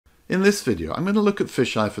In this video, I'm going to look at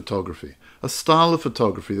fisheye photography, a style of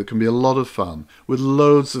photography that can be a lot of fun with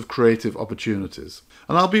loads of creative opportunities.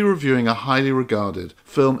 And I'll be reviewing a highly regarded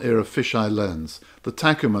film-era fisheye lens, the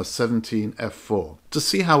Takumar 17 f4, to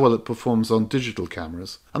see how well it performs on digital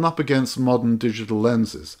cameras and up against modern digital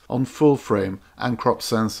lenses on full-frame and crop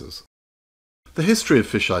sensors. The history of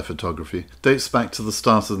fisheye photography dates back to the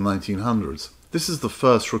start of the 1900s. This is the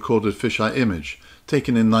first recorded fisheye image,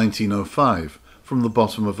 taken in 1905, from the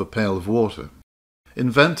bottom of a pail of water.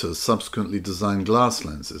 Inventors subsequently designed glass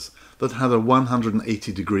lenses that had a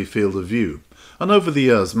 180-degree field of view, and over the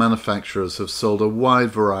years manufacturers have sold a wide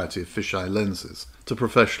variety of fisheye lenses to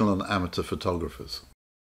professional and amateur photographers.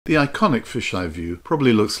 The iconic fisheye view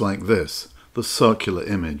probably looks like this, the circular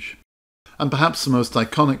image. And perhaps the most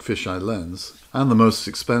iconic fisheye lens, and the most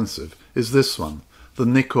expensive, is this one, the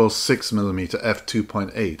Nikkor 6mm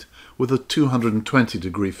f2.8 with a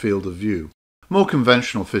 220-degree field of view. More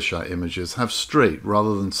conventional fisheye images have straight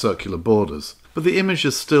rather than circular borders, but the image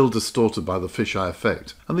is still distorted by the fisheye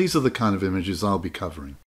effect, and these are the kind of images I'll be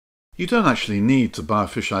covering. You don't actually need to buy a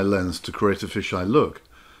fisheye lens to create a fisheye look.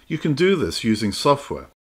 You can do this using software.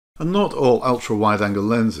 And not all ultra-wide-angle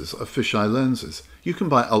lenses are fisheye lenses. You can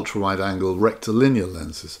buy ultra-wide-angle rectilinear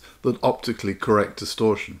lenses that optically correct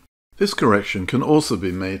distortion. This correction can also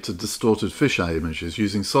be made to distorted fisheye images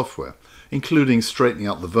using software, including straightening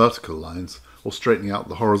out the vertical lines or straightening out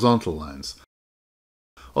the horizontal lines,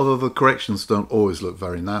 although the corrections don't always look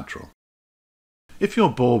very natural. If you're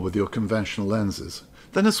bored with your conventional lenses,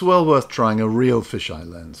 then it's well worth trying a real fisheye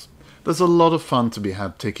lens. There's a lot of fun to be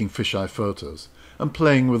had taking fisheye photos and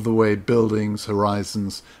playing with the way buildings,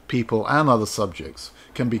 horizons, people and other subjects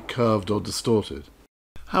can be curved or distorted.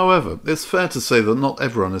 However, it's fair to say that not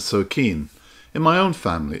everyone is so keen. In my own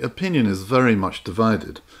family, opinion is very much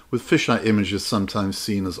divided, with fisheye images sometimes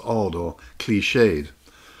seen as odd or cliched.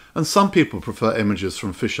 And some people prefer images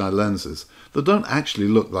from fisheye lenses that don't actually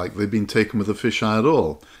look like they've been taken with a fisheye at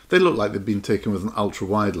all. They look like they've been taken with an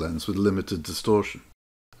ultra-wide lens with limited distortion.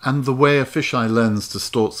 And the way a fisheye lens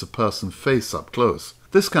distorts a person's face up close.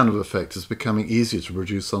 This kind of effect is becoming easier to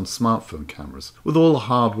produce on smartphone cameras, with all the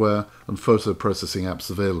hardware and photo processing apps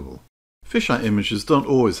available. Fisheye images don't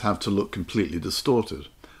always have to look completely distorted,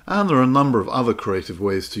 and there are a number of other creative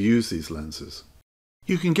ways to use these lenses.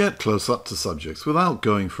 You can get close up to subjects without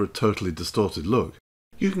going for a totally distorted look.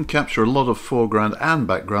 You can capture a lot of foreground and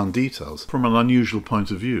background details from an unusual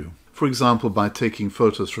point of view, for example by taking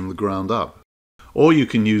photos from the ground up. Or you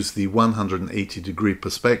can use the 180-degree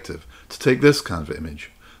perspective to take this kind of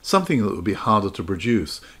image, something that would be harder to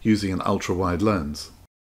produce using an ultra-wide lens.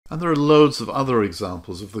 And there are loads of other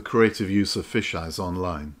examples of the creative use of fisheyes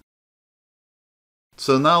online.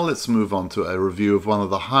 So now let's move on to a review of one of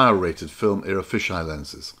the higher-rated film-era fisheye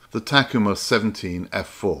lenses, the Takumar 17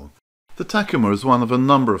 f4. The Takumar is one of a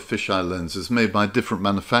number of fisheye lenses made by different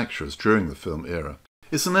manufacturers during the film era.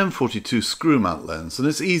 It's an M42 screw-mount lens and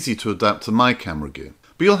it's easy to adapt to my camera gear,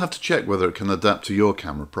 but you'll have to check whether it can adapt to your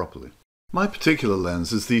camera properly. My particular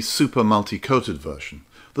lens is the super multi-coated version.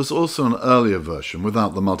 There's also an earlier version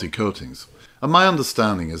without the multi-coatings, and my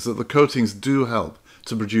understanding is that the coatings do help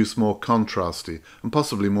to produce more contrasty and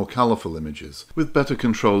possibly more colourful images, with better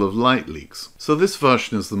control of light leaks, so this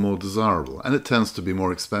version is the more desirable and it tends to be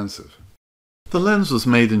more expensive. The lens was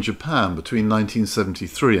made in Japan between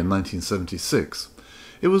 1973 and 1976.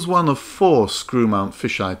 It was one of 4 screw-mount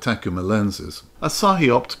Fish-eye-Takumar lenses.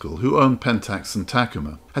 Asahi Optical, who owned Pentax and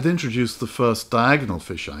Takumar, had introduced the first diagonal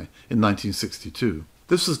fisheye in 1962.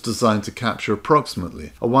 This was designed to capture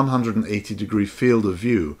approximately a 180-degree field of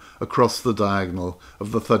view across the diagonal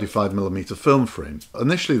of the 35mm film frame.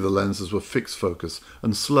 Initially the lenses were fixed focus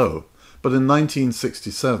and slow, but in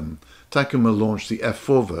 1967 Takumar launched the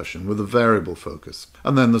f4 version with a variable focus,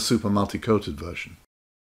 and then the super multi-coated version.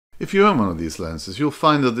 If you own one of these lenses, you'll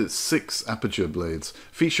find that its 6 aperture blades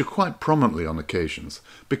feature quite prominently on occasions,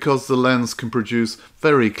 because the lens can produce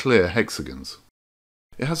very clear hexagons.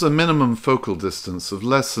 It has a minimum focal distance of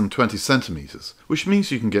less than 20 centimeters, which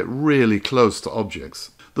means you can get really close to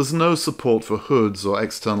objects. There's no support for hoods or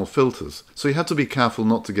external filters, so you have to be careful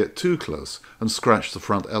not to get too close and scratch the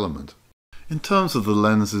front element. In terms of the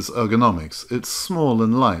lens's ergonomics, it's small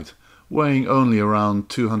and light, weighing only around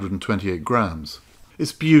 228 grams.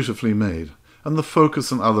 It's beautifully made, and the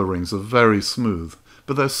focus and other rings are very smooth,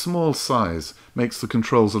 but their small size makes the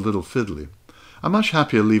controls a little fiddly. I'm much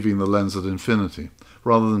happier leaving the lens at infinity,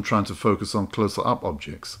 rather than trying to focus on closer-up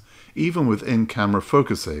objects. Even with in-camera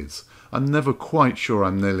focus aids, I'm never quite sure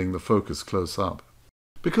I'm nailing the focus close up.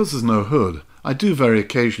 Because there's no hood, I do very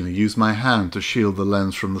occasionally use my hand to shield the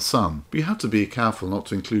lens from the sun, but you have to be careful not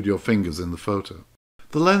to include your fingers in the photo.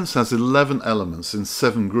 The lens has 11 elements in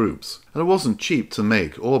 7 groups, and it wasn't cheap to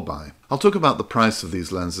make or buy. I'll talk about the price of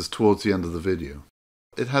these lenses towards the end of the video.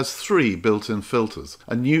 It has 3 built-in filters,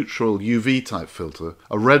 a neutral UV type filter,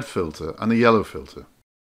 a red filter, and a yellow filter.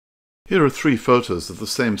 Here are 3 photos of the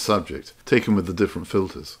same subject, taken with the different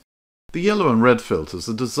filters. The yellow and red filters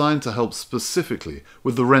are designed to help specifically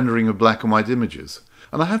with the rendering of black and white images,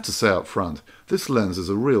 and I have to say up front, this lens is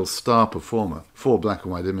a real star performer for black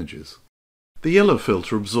and white images. The yellow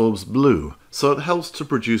filter absorbs blue, so it helps to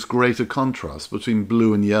produce greater contrast between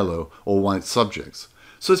blue and yellow or white subjects,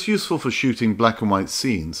 so it's useful for shooting black and white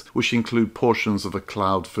scenes which include portions of a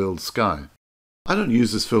cloud-filled sky. I don't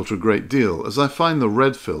use this filter a great deal, as I find the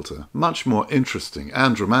red filter much more interesting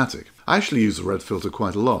and dramatic. I actually use the red filter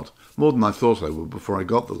quite a lot, more than I thought I would before I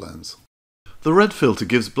got the lens. The red filter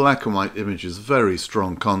gives black and white images very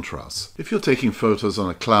strong contrasts. If you're taking photos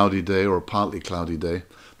on a cloudy day or a partly cloudy day,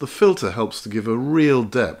 the filter helps to give a real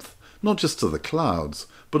depth, not just to the clouds,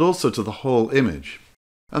 but also to the whole image.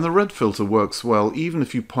 And the red filter works well even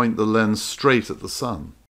if you point the lens straight at the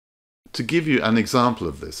sun. To give you an example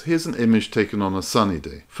of this, here's an image taken on a sunny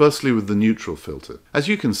day, firstly with the neutral filter. As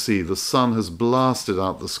you can see, the sun has blasted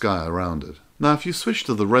out the sky around it. Now if you switch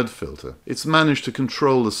to the red filter, it's managed to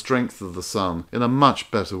control the strength of the sun in a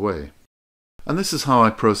much better way. And this is how I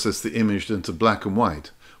process the image into black and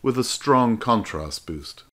white, with a strong contrast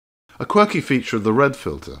boost. A quirky feature of the red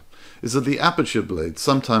filter is that the aperture blades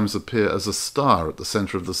sometimes appear as a star at the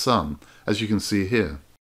center of the sun, as you can see here.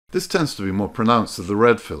 This tends to be more pronounced with the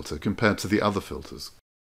red filter compared to the other filters.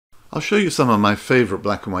 I'll show you some of my favorite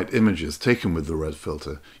black and white images taken with the red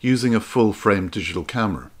filter using a full-frame digital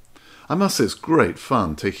camera. I must say it's great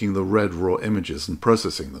fun taking the red raw images and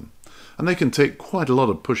processing them, and they can take quite a lot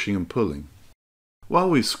of pushing and pulling. While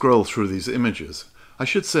we scroll through these images, I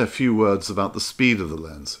should say a few words about the speed of the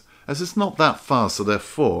lens, as it's not that fast at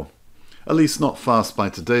f4, at least not fast by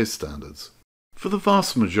today's standards. For the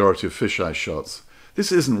vast majority of fisheye shots,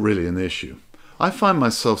 this isn't really an issue. I find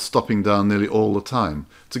myself stopping down nearly all the time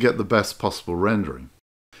to get the best possible rendering.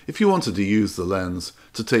 If you wanted to use the lens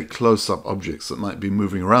to take close-up objects that might be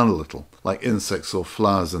moving around a little, like insects or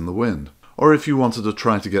flowers in the wind, or if you wanted to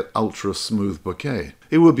try to get ultra-smooth bokeh,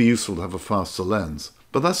 it would be useful to have a faster lens,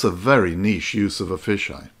 but that's a very niche use of a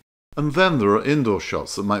fisheye. And then there are indoor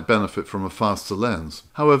shots that might benefit from a faster lens.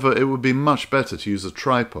 However, it would be much better to use a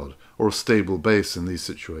tripod or a stable base in these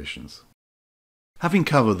situations. Having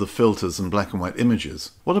covered the filters and black and white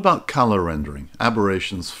images, what about color rendering,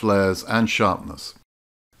 aberrations, flares, and sharpness?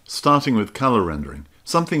 Starting with color rendering,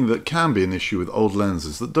 something that can be an issue with old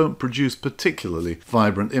lenses that don't produce particularly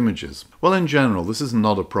vibrant images. Well, in general, this is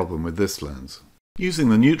not a problem with this lens. Using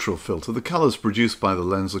the neutral filter, the colors produced by the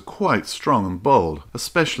lens are quite strong and bold,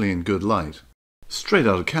 especially in good light. Straight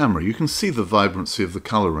out of camera, you can see the vibrancy of the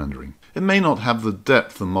color rendering. It may not have the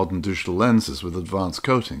depth of modern digital lenses with advanced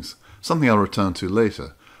coatings, something I'll return to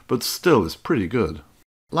later, but still is pretty good.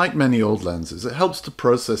 Like many old lenses, it helps to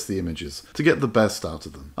process the images to get the best out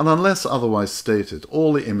of them, and unless otherwise stated,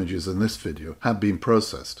 all the images in this video have been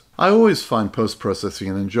processed. I always find post-processing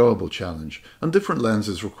an enjoyable challenge, and different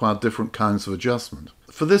lenses require different kinds of adjustment.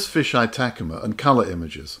 For this Fish-eye-Takumar and color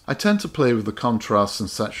images, I tend to play with the contrast and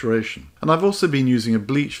saturation, and I've also been using a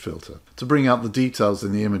bleach filter to bring out the details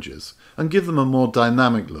in the images and give them a more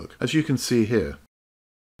dynamic look, as you can see here.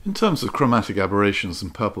 In terms of chromatic aberrations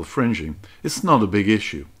and purple fringing, it's not a big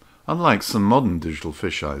issue, unlike some modern digital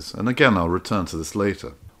fisheyes, and again I'll return to this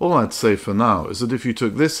later. All I'd say for now is that if you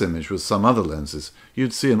took this image with some other lenses,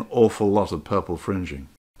 you'd see an awful lot of purple fringing.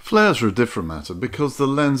 Flares are a different matter because the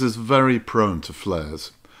lens is very prone to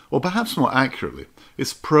flares, or perhaps more accurately,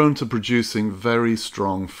 it's prone to producing very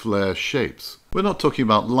strong flare shapes. We're not talking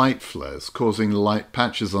about light flares causing light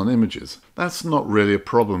patches on images. That's not really a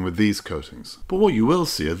problem with these coatings. But what you will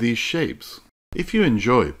see are these shapes. If you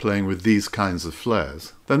enjoy playing with these kinds of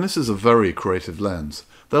flares, then this is a very creative lens.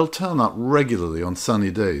 They'll turn up regularly on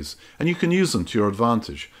sunny days, and you can use them to your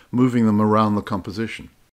advantage, moving them around the composition.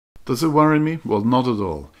 Does it worry me? Well, not at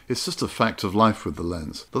all. It's just a fact of life with the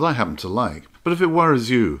lens that I happen to like. But if it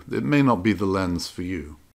worries you, it may not be the lens for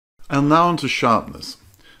you. And now on to sharpness.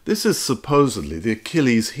 This is supposedly the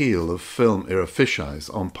Achilles heel of film-era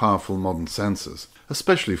fisheyes on powerful modern sensors,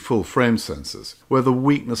 especially full-frame sensors, where the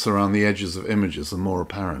weakness around the edges of images are more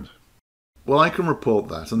apparent. Well, I can report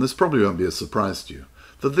that, and this probably won't be a surprise to you,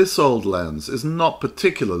 that this old lens is not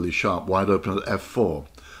particularly sharp wide open at f4,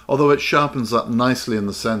 although it sharpens up nicely in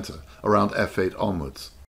the center, around f8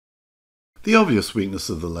 onwards. The obvious weakness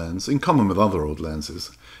of the lens, in common with other old lenses,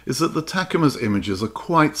 is that the Takumar's images are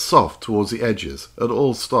quite soft towards the edges at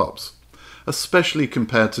all stops, especially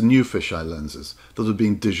compared to new fisheye lenses that have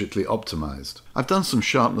been digitally optimized. I've done some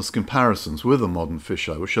sharpness comparisons with a modern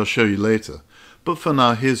fisheye, which I'll show you later, but for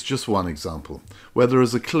now here's just one example, where there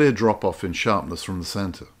is a clear drop-off in sharpness from the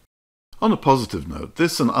center. On a positive note,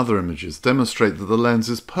 this and other images demonstrate that the lens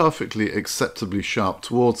is perfectly acceptably sharp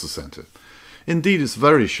towards the center. Indeed, it's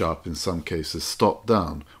very sharp in some cases, stopped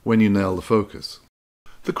down, when you nail the focus.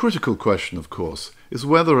 The critical question, of course, is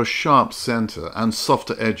whether a sharp center and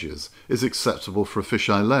softer edges is acceptable for a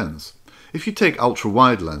fisheye lens. If you take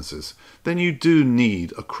ultra-wide lenses, then you do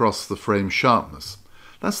need across-the-frame sharpness.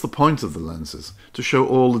 That's the point of the lenses, to show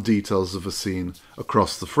all the details of a scene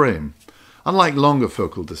across the frame. Unlike longer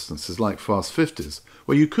focal distances like fast 50s,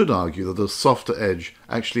 where you could argue that a softer edge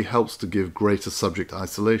actually helps to give greater subject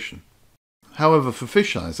isolation. However, for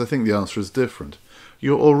fisheyes, I think the answer is different.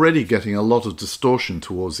 You're already getting a lot of distortion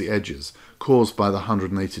towards the edges, caused by the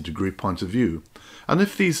 180-degree point of view. And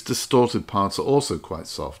if these distorted parts are also quite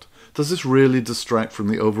soft, does this really distract from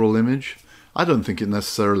the overall image? I don't think it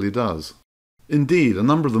necessarily does. Indeed, a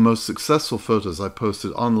number of the most successful photos I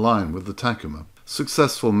posted online with the Takumar,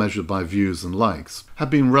 successful measured by views and likes, have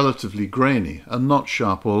been relatively grainy and not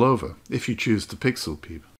sharp all over, if you choose to pixel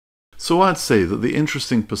peep. So I'd say that the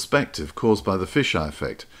interesting perspective caused by the fisheye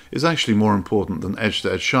effect is actually more important than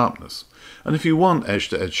edge-to-edge sharpness. And if you want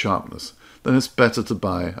edge-to-edge sharpness, then it's better to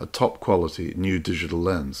buy a top-quality new digital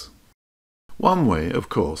lens. One way, of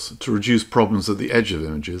course, to reduce problems at the edge of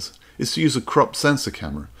images is to use a crop sensor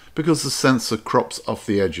camera, because the sensor crops off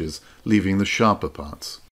the edges, leaving the sharper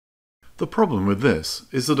parts. The problem with this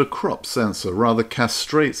is that a crop sensor rather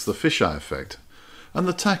castrates the fisheye effect, and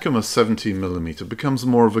the Takumar 17mm becomes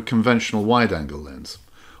more of a conventional wide-angle lens.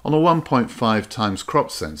 On a 1.5 times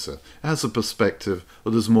crop sensor, it has a perspective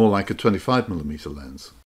that is more like a 25mm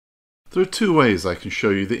lens. There are two ways I can show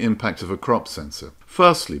you the impact of a crop sensor.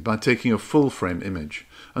 Firstly, by taking a full-frame image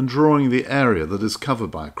and drawing the area that is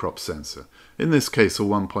covered by a crop sensor, in this case a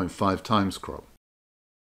 1.5 times crop.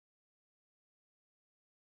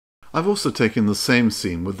 I've also taken the same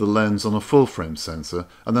scene with the lens on a full-frame sensor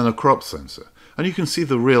and then a crop sensor, and you can see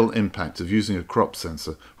the real impact of using a crop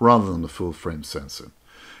sensor rather than a full-frame sensor.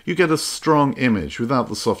 You get a strong image without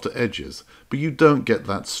the softer edges, but you don't get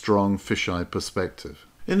that strong fisheye perspective.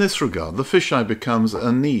 In this regard, the fisheye becomes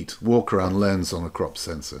a neat walk-around lens on a crop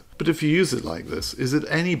sensor, but if you use it like this, is it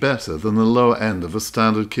any better than the lower end of a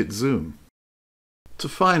standard kit zoom? To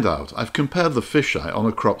find out, I've compared the fisheye on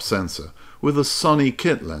a crop sensor with a Sony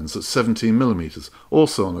kit lens at 17mm,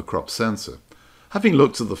 also on a crop sensor. Having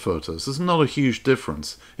looked at the photos, there's not a huge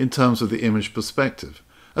difference in terms of the image perspective.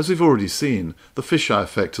 As we've already seen, the fisheye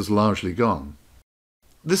effect has largely gone.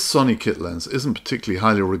 This Sony kit lens isn't particularly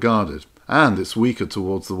highly regarded, and it's weaker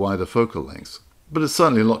towards the wider focal lengths, but it's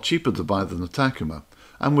certainly a lot cheaper to buy than the Takumar,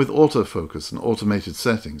 and with autofocus and automated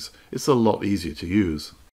settings, it's a lot easier to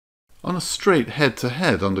use. On a straight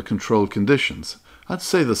head-to-head under controlled conditions, I'd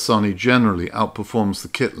say the Sony generally outperforms the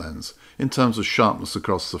kit lens in terms of sharpness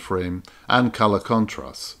across the frame and color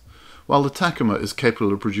contrasts, while the Takumar is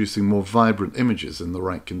capable of producing more vibrant images in the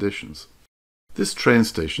right conditions. This train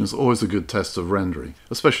station is always a good test of rendering,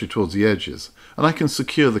 especially towards the edges, and I can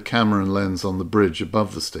secure the camera and lens on the bridge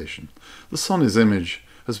above the station. The Sony's image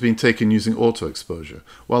has been taken using auto exposure,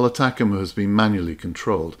 while the Takumar has been manually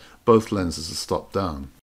controlled. Both lenses are stopped down.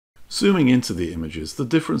 Zooming into the images, the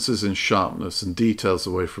differences in sharpness and details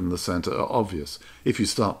away from the center are obvious if you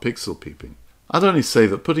start pixel peeping. I'd only say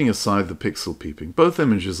that putting aside the pixel peeping, both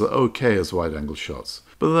images are okay as wide-angle shots,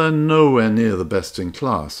 but they're nowhere near the best in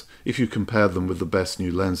class if you compare them with the best new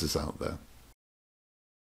lenses out there.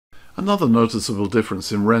 Another noticeable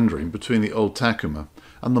difference in rendering between the old Takumar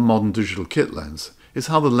and the modern digital kit lens is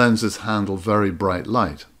how the lenses handle very bright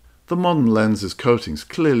light. The modern lens's coatings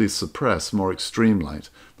clearly suppress more extreme light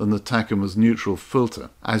than the Takumar's neutral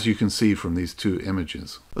filter, as you can see from these two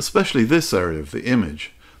images. Especially this area of the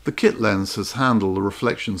image, the kit lens has handled the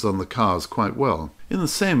reflections on the cars quite well. In the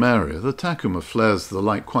same area, the Takumar flares the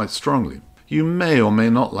light quite strongly. You may or may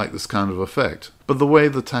not like this kind of effect, but the way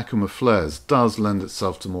the Takumar flares does lend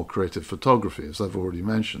itself to more creative photography, as I've already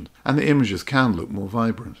mentioned, and the images can look more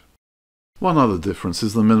vibrant. One other difference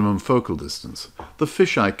is the minimum focal distance. The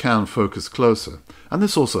fisheye can focus closer, and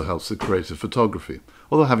this also helps with creative photography,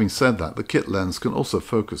 although having said that, the kit lens can also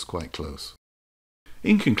focus quite close.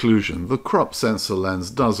 In conclusion, the crop sensor lens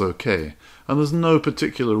does okay, and there's no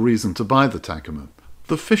particular reason to buy the Takumar.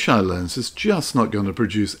 The fisheye lens is just not going to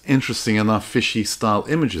produce interesting enough fishy style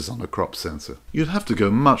images on a crop sensor. You'd have to go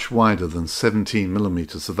much wider than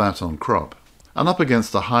 17mm of that on crop. and up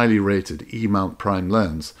against a highly rated E-mount prime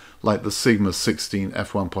lens like the Sigma 16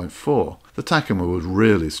 f1.4, the Takumar would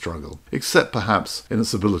really struggle, except perhaps in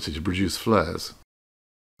its ability to produce flares.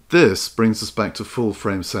 This brings us back to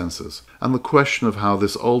full-frame sensors, and the question of how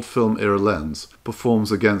this old film era lens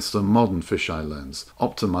performs against a modern fisheye lens,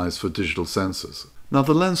 optimized for digital sensors. Now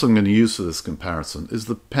the lens I'm going to use for this comparison is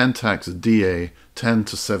the Pentax DA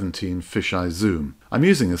 10-17 fisheye zoom. I'm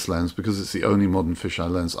using this lens because it's the only modern fisheye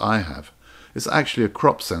lens I have. It's actually a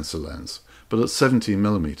crop sensor lens, but at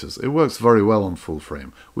 17mm it works very well on full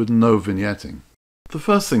frame, with no vignetting. The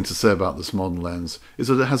first thing to say about this modern lens is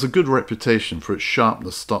that it has a good reputation for its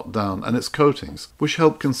sharpness stopped down and its coatings, which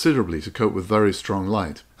help considerably to cope with very strong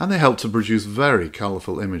light, and they help to produce very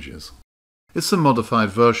colourful images. It's a modified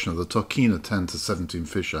version of the Tokina 10-17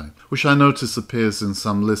 fisheye, which I notice appears in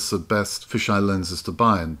some lists of best fisheye lenses to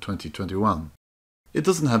buy in 2021. It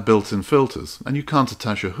doesn't have built-in filters, and you can't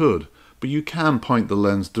attach a hood, but you can point the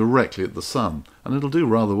lens directly at the sun, and it'll do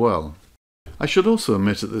rather well. I should also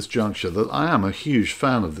admit at this juncture that I am a huge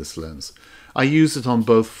fan of this lens. I use it on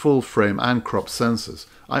both full frame and crop sensors.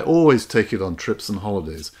 I always take it on trips and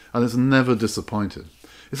holidays, and it's never disappointed.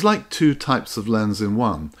 It's like two types of lens in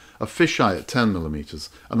one, a fisheye at 10mm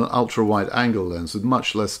and an ultra-wide angle lens with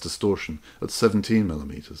much less distortion at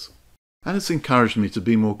 17mm. And it's encouraged me to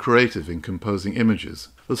be more creative in composing images.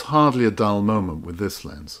 There's hardly a dull moment with this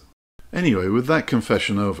lens. Anyway, with that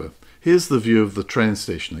confession over, here's the view of the train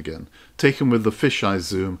station again, taken with the fisheye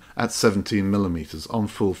zoom at 17mm on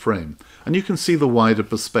full frame, and you can see the wider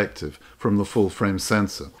perspective from the full frame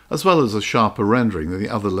sensor, as well as a sharper rendering than the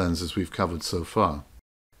other lenses we've covered so far.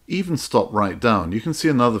 Even stopped right down, you can see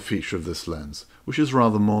another feature of this lens, which is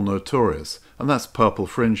rather more notorious, and that's purple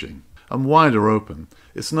fringing. And wider open,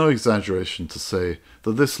 it's no exaggeration to say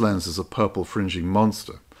that this lens is a purple fringing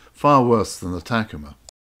monster, far worse than the Takumar.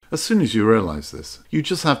 As soon as you realize this, you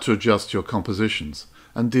just have to adjust your compositions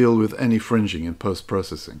and deal with any fringing in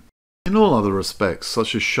post-processing. In all other respects,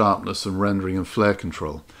 such as sharpness and rendering and flare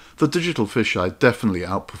control, the digital fisheye definitely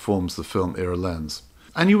outperforms the film era lens.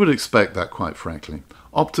 And you would expect that, quite frankly.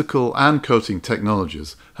 Optical and coating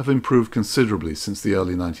technologies have improved considerably since the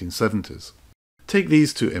early 1970s. Take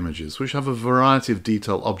these two images, which have a variety of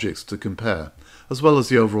detail objects to compare, as well as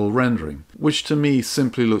the overall rendering, which to me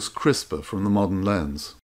simply looks crisper from the modern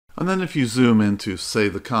lens. And then if you zoom into, say,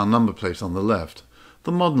 the car number plate on the left,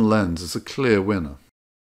 the modern lens is a clear winner.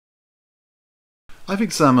 I've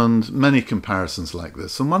examined many comparisons like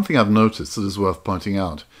this, and one thing I've noticed that is worth pointing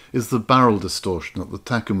out is the barrel distortion that the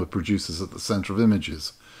Takumar produces at the centre of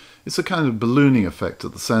images. It's a kind of ballooning effect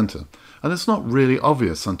at the centre, and it's not really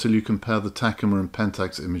obvious until you compare the Takumar and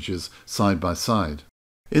Pentax images side by side.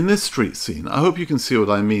 In this street scene, I hope you can see what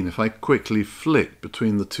I mean if I quickly flick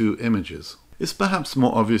between the two images. It's perhaps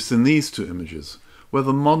more obvious in these two images, where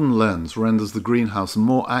the modern lens renders the greenhouse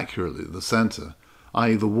more accurately at the centre,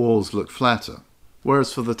 i.e. the walls look flatter,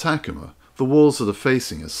 whereas for the Takumar, the walls that are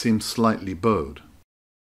facing us seem slightly bowed.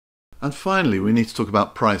 And finally, we need to talk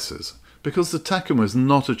about prices, because the Takumar is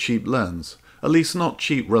not a cheap lens, at least not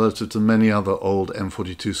cheap relative to many other old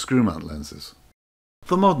M42 screw-mount lenses.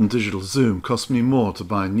 The modern digital zoom cost me more to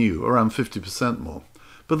buy new, around 50% more,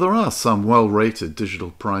 but there are some well-rated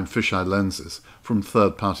digital prime fisheye lenses from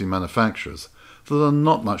third-party manufacturers that are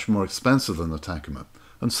not much more expensive than the Takumar,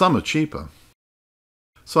 and some are cheaper.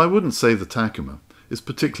 So I wouldn't say the Takumar is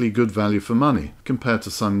particularly good value for money compared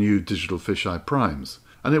to some new digital fisheye primes,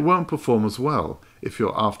 and it won't perform as well if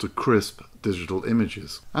you're after crisp digital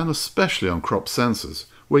images, and especially on crop sensors,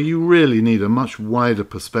 where you really need a much wider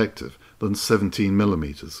perspective than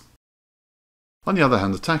 17mm. On the other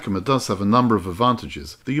hand, the Takumar does have a number of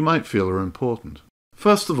advantages that you might feel are important.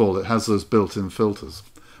 First of all, it has those built-in filters.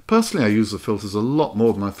 Personally, I use the filters a lot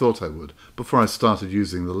more than I thought I would before I started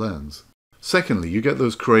using the lens. Secondly, you get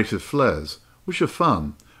those creative flares, which are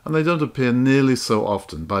fun, and they don't appear nearly so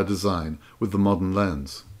often by design with the modern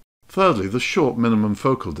lens. Thirdly, the short minimum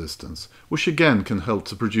focal distance, which again can help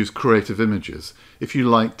to produce creative images if you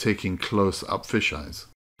like taking close-up fisheyes.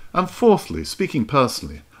 And fourthly, speaking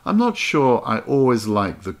personally, I'm not sure I always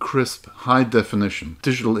like the crisp, high-definition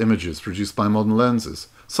digital images produced by modern lenses.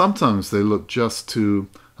 Sometimes they look just too,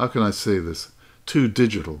 how can I say this, too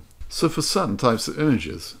digital. So for certain types of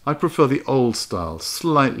images, I prefer the old-style,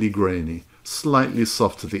 slightly grainy, slightly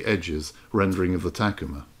soft to the edges rendering of the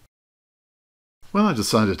Takumar. When I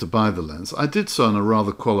decided to buy the lens, I did so in a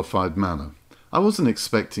rather qualified manner. I wasn't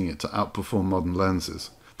expecting it to outperform modern lenses.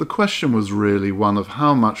 The question was really one of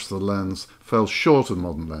how much the lens fell short of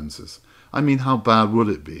modern lenses. I mean, how bad would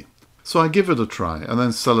it be? So I give it a try and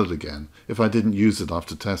then sell it again if I didn't use it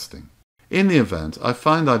after testing. In the event, I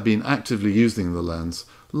find I've been actively using the lens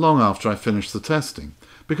long after I finish the testing,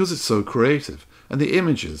 because it's so creative, and the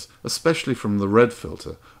images, especially from the red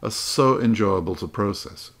filter, are so enjoyable to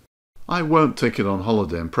process. I won't take it on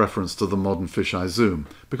holiday in preference to the modern fisheye zoom,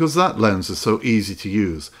 because that lens is so easy to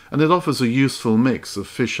use, and it offers a useful mix of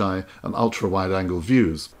fisheye and ultra-wide-angle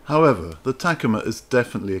views. However, the Takumar is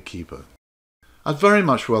definitely a keeper. I'd very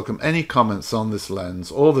much welcome any comments on this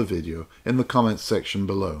lens or the video in the comments section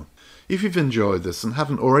below. If you've enjoyed this and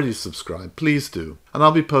haven't already subscribed, please do, and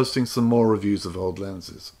I'll be posting some more reviews of old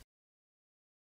lenses.